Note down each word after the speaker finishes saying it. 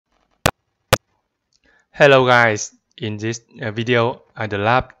Hello guys, in this video I'd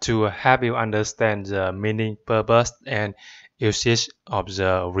love to help you understand the meaning, purpose, and usage of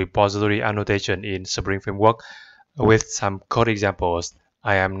the repository annotation in Spring Framework with some code examples.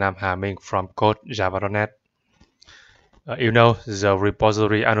 I am Nam Ha Ming from code java.net. The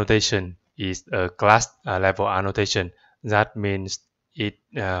repository annotation is a class level annotation. That means it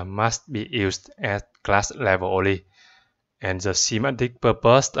must be used at class level only. And the semantic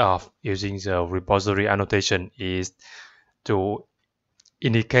purpose of using the repository annotation is to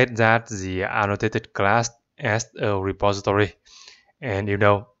indicate that the annotated class as a repository. And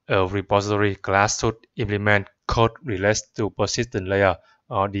a repository class should implement code related to persistent layer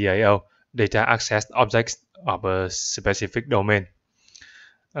or DAO, data access objects of a specific domain.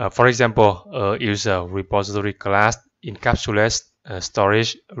 For example, a user repository class encapsulates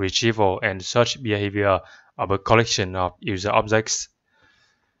storage, retrieval, and search behavior of a collection of user objects.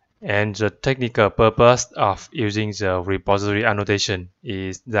 And the technical purpose of using the repository annotation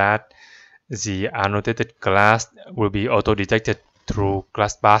is that the annotated class will be auto-detected through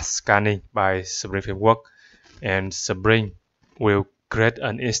class path scanning by Spring Framework, and Spring will create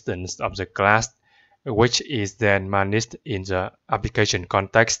an instance of the class, which is then managed in the application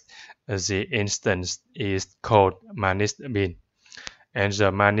context. The instance is called managed bin, and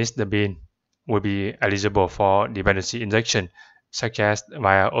the managed bin will be eligible for dependency injection, such as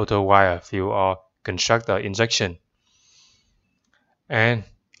via auto-wire fill or constructor injection. And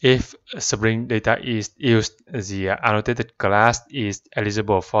if Spring data is used, the annotated class is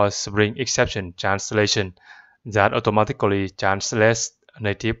eligible for Spring exception translation that automatically translates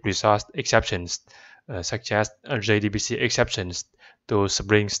native resource exceptions, such as JDBC exceptions, to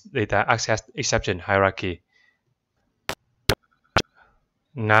Spring's data access exception hierarchy.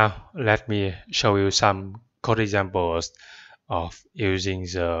 Now, let me show you some code examples of using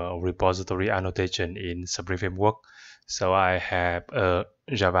the repository annotation in Spring Framework. So I have a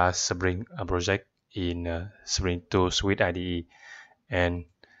Java Spring project in Spring 2 Suite IDE, and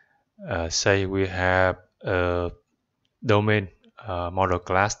say we have a domain model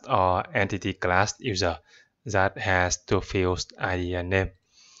class or entity class user that has two fields, ID and name.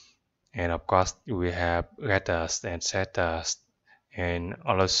 And of course, we have getters and setters, and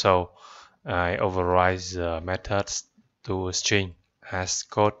also I override the methods to string as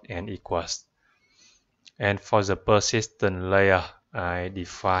code and equals. And for the persistent layer, I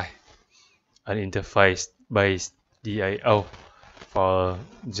define an interface based DAO for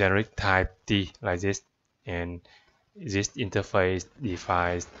generic type T like this, and this interface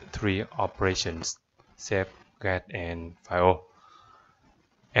defines three operations: save, get, and file.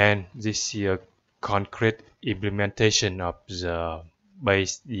 And this is a concrete implementation of the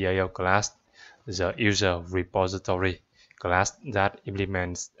base DAO class, the user repository class that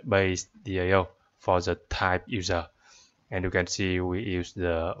implements base DAO for the type user. And you can see we use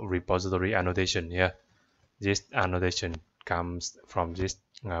the repository annotation here. This annotation comes from this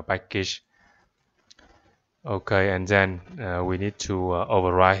package. Okay, and then we need to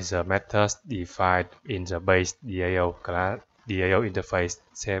override the methods defined in the base DAO class, DAO interface,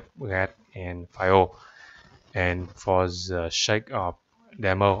 save, get, and file. And for the sake of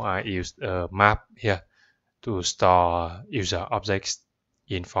demo, I used a map here to store user objects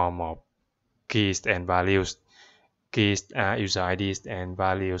in form of keys and values. Keys are user IDs and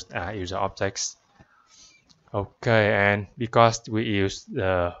values are user objects. Okay, and because we use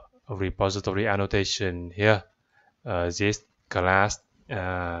the repository annotation here, this class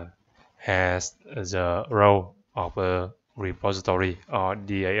has the role of a repository or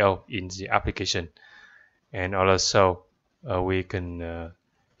DAO in the application. And also we can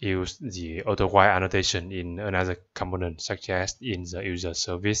use the auto-while annotation in another component, such as in the user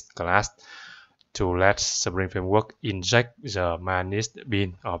service class, to let Spring Framework inject the managed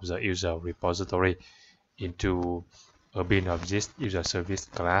bin of the user repository into a bin of this user service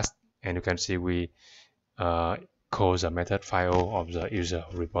class. And you can see we call the method file of the user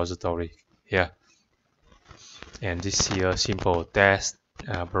repository here. And this is a simple test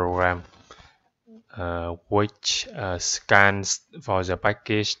program which scans for the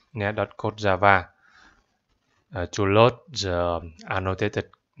package net.codejava to load the annotated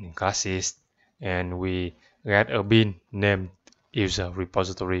classes, and we get a bin named user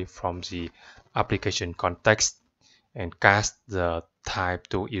repository from the application context and cast the type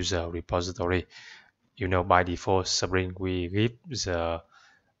to user repository. By default Spring we give the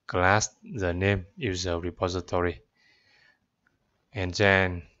class the name user repository, and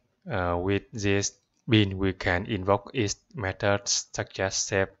then with this bin we can invoke its methods such as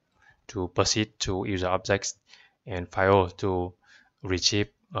save to persist to user objects and file to retrieve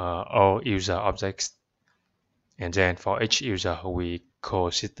all user objects. And then for each user, we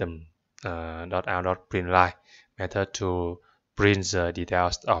call system.out.println method to print the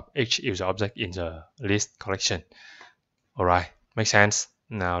details of each user object in the list collection. Alright, makes sense.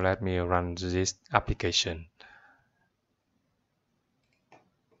 Now let me run this application.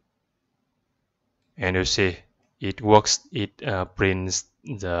 And you see, it works. It prints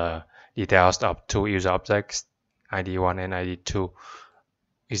the details of two user objects, ID1 and ID2,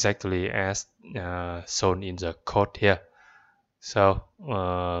 exactly as shown in the code here. So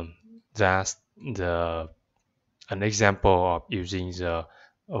that's an example of using the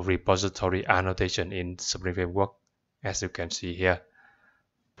repository annotation in Spring Framework, as you can see here.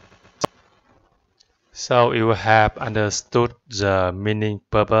 So you have understood the meaning,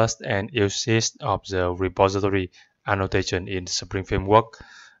 purpose, and usage of the repository annotation in Spring Framework.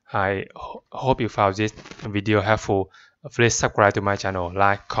 I hope you found this video helpful. Please subscribe to my channel,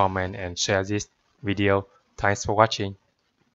 like, comment, and share this video. Thanks for watching.